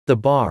The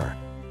bar.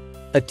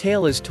 A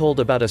tale is told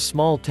about a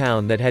small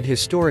town that had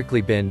historically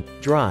been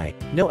dry,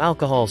 no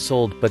alcohol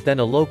sold, but then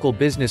a local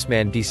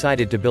businessman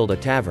decided to build a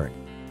tavern.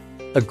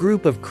 A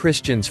group of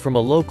Christians from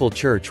a local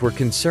church were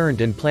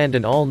concerned and planned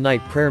an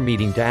all-night prayer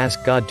meeting to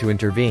ask God to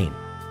intervene.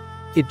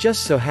 It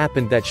just so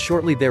happened that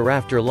shortly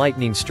thereafter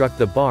lightning struck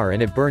the bar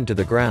and it burned to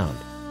the ground.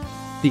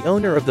 The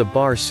owner of the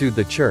bar sued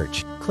the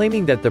church,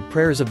 claiming that the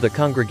prayers of the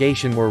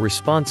congregation were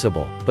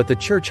responsible, but the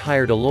church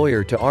hired a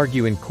lawyer to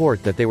argue in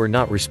court that they were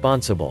not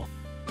responsible.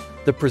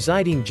 The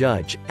presiding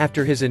judge,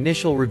 after his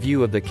initial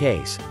review of the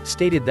case,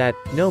 stated that,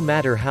 no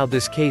matter how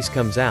this case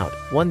comes out,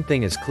 one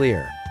thing is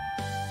clear.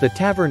 The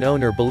tavern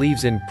owner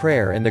believes in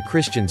prayer and the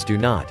Christians do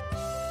not.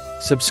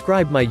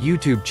 Subscribe my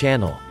YouTube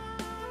channel.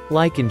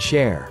 Like and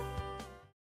share.